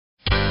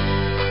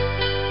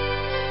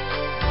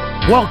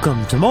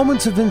Welcome to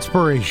Moments of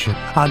Inspiration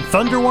on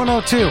Thunder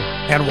 102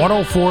 and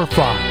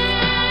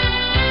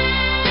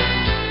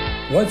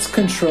 104.5. What's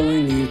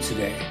controlling you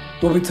today?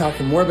 We'll be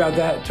talking more about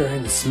that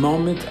during this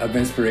moment of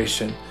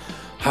inspiration.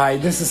 Hi,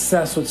 this is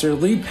Seth Switzer,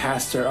 lead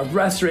pastor of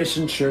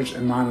Restoration Church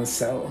in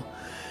Monticello.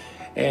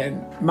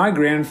 And my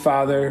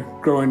grandfather,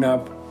 growing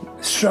up,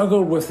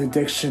 struggled with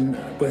addiction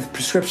with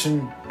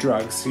prescription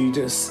drugs. He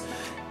just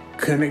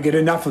couldn't get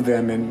enough of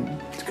them and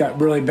it got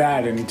really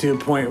bad, and to a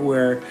point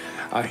where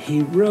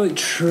he really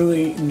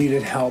truly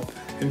needed help.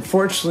 And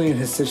fortunately in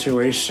his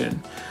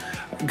situation,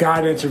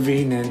 God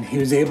intervened and he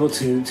was able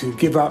to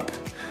give up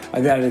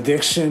that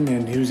addiction,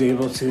 and he was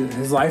able to,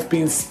 his life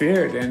being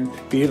spared, and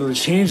be able to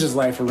change his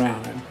life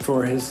around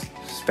for his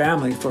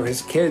family, for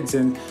his kids,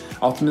 and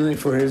ultimately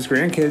for his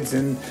grandkids,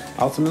 and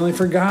ultimately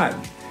for God.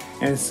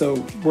 And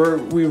so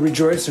we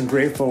rejoice and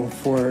grateful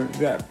for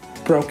that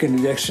broken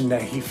addiction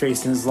that he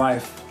faced in his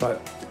life.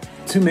 But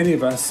too many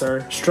of us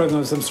are struggling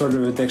with some sort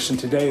of addiction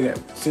today that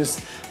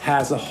just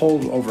has a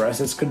hold over us.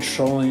 It's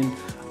controlling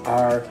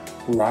our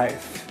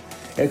life.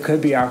 It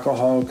could be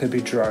alcohol, it could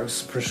be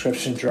drugs,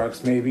 prescription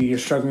drugs. Maybe you're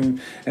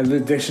struggling with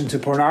addiction to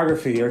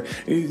pornography, or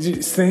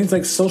things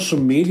like social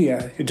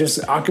media. You're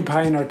just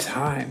occupying our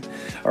time,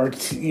 or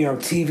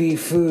TV,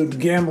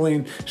 food,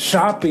 gambling,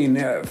 shopping,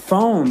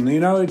 phone.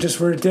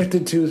 We're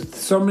addicted to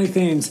so many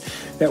things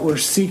that we're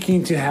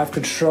seeking to have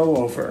control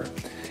over.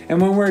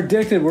 And when we're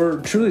addicted,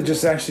 we're truly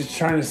just actually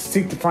trying to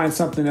seek to find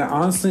something that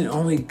honestly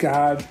only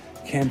God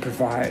can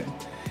provide.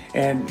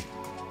 And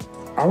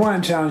I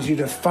want to challenge you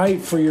to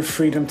fight for your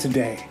freedom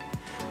today.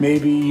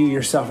 Maybe you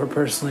yourself are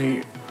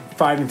personally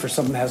fighting for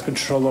something that has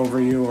control over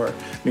you, or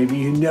maybe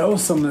you know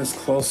someone that's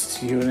close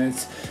to you and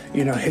it's,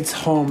 hits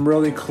home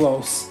really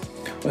close.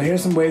 Well,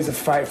 here's some ways to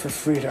fight for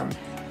freedom.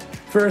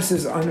 First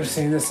is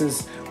understanding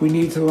we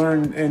need to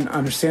learn and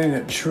understanding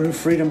that true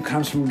freedom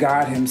comes from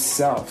God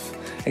Himself.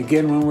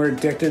 Again, when we're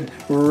addicted,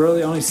 we're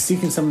really only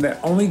seeking something that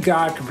only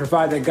God can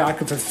provide, that God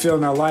can fulfill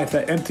in our life,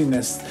 that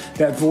emptiness,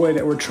 that void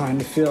that we're trying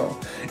to fill.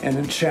 And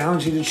I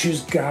challenge you to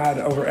choose God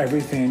over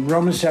everything.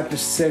 Romans chapter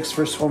 6,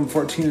 verse 12 and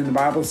 14 in the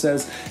Bible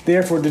says,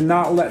 "Therefore do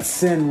not let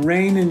sin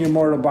reign in your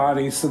mortal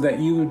body so that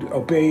you would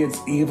obey its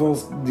evil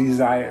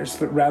desires,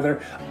 but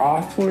rather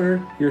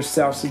offer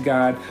yourselves to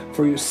God,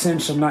 for your sin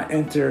shall not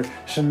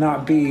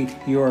be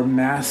your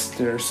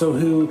master." So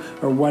who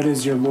or what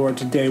is your Lord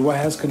today? What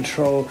has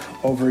control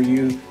over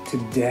you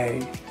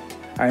today?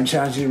 I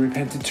challenge you to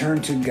repent, to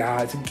turn to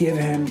God, to give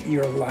Him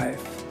your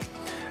life.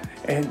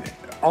 And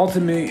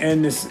ultimately,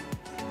 in this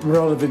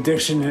world of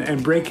addiction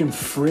and breaking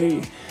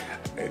free,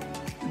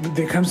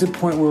 there comes a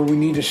point where we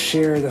need to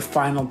share the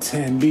final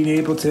 10, being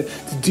able to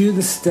do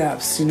the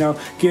steps,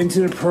 get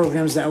into the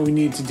programs that we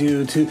need to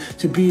do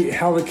to be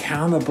held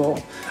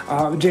accountable.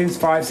 James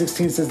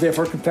 5:16 says,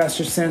 "Therefore confess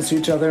your sins to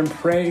each other and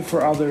pray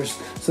for others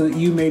so that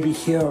you may be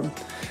healed."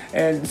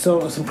 And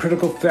so some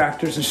critical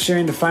factors in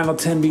sharing the final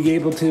 10, being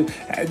able to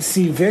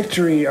see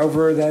victory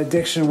over that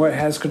addiction, what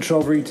has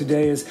control over you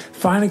today, is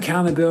find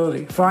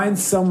accountability. Find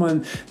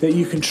someone that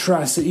you can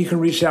trust, that you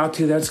can reach out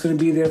to, that's going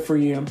to be there for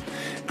you.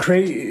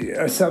 Create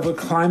yourself a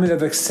climate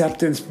of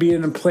acceptance. Be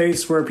in a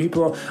place where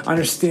people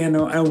understand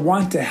and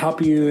want to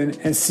help you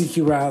and seek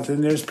you out.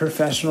 And there's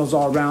professionals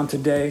all around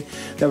today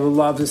that would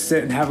love to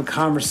sit and have a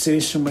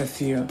conversation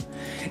with you.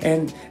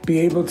 And be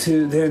able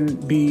to then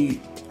be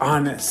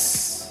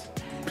honest,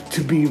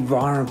 to be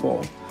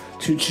vulnerable,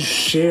 to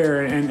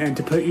share and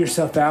to put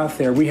yourself out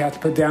there. We have to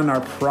put down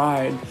our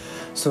pride,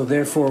 so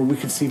therefore we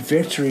can see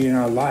victory in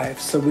our life,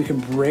 so we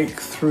can break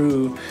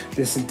through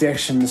this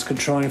addiction, this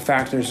controlling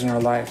factors in our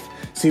life.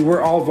 See,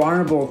 we're all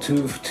vulnerable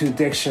to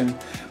addiction,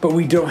 but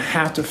we don't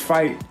have to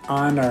fight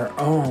on our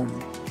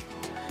own.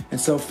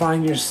 And so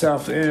find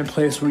yourself in a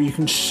place where you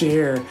can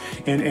share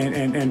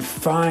and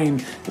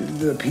find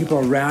the people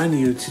around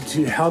you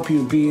to help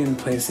you be in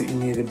the place that you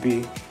need to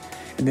be.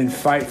 And then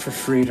fight for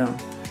freedom.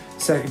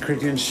 2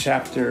 Corinthians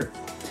chapter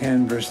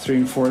 10, verse 3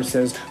 and 4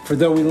 says, "For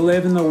though we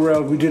live in the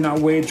world, we do not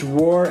wage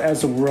war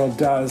as the world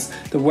does.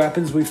 The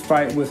weapons we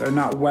fight with are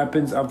not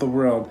weapons of the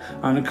world.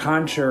 On the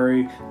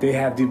contrary, they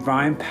have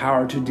divine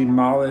power to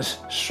demolish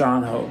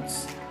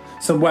strongholds."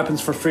 Some weapons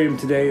for freedom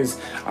today is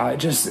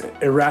just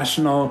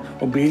irrational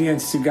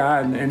obedience to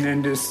God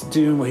and just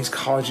doing what He's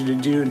called you to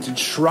do, and to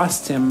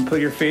trust Him,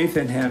 put your faith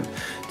in Him,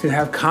 to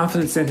have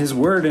confidence in His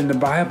Word in the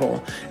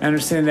Bible, and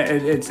understand that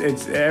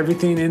it's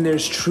everything in there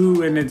is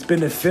true and it's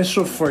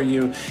beneficial for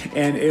you,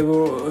 and it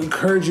will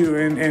encourage you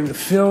and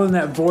fill in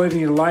that void in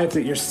your life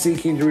that you're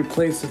seeking to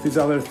replace with these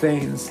other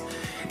things.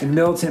 In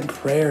militant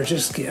prayer,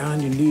 just get on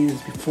your knees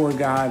before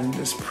God and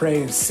just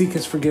pray and seek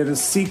His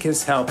forgiveness, seek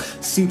His help,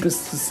 seek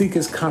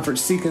His comfort,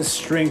 seek His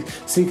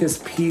strength, seek His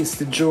peace,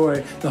 the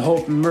joy, the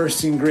hope,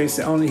 mercy, and grace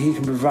that only He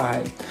can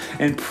provide.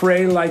 And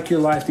pray like your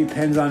life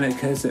depends on it,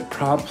 because it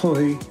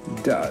probably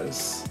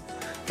does.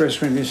 1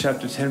 Corinthians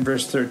chapter 10,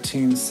 verse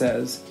 13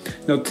 says,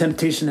 "No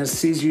temptation has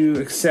seized you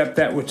except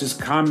that which is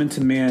common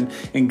to man,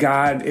 and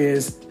God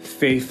is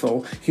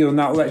faithful. He will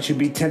not let you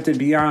be tempted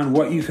beyond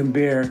what you can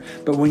bear,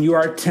 but when you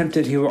are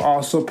tempted, he will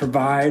also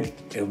provide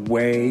a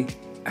way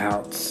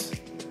out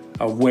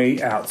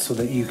so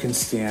that you can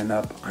stand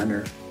up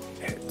under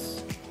it."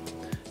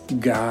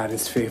 God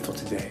is faithful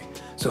today.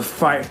 So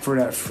fight for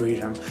that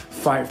freedom.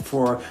 Fight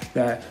for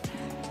that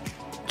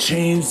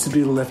chains to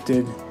be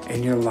lifted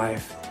in your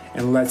life.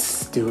 And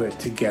let's do it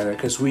together,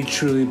 because we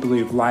truly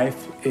believe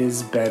life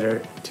is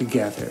better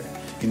together.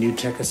 And you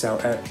check us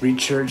out at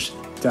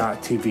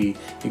rechurch.tv.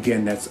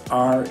 Again, that's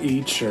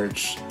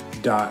rechurch.tv.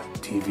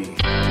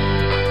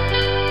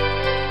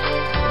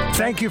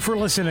 Thank you for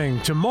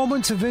listening to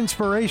Moments of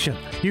Inspiration.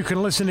 You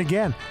can listen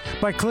again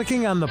by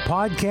clicking on the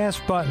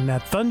podcast button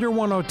at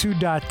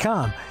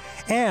thunder102.com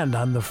and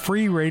on the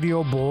free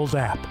Radio Bold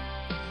app.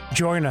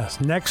 Join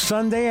us next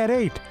Sunday at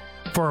 8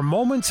 for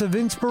Moments of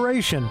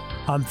Inspiration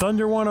on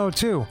Thunder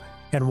 102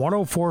 and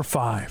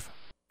 104.5.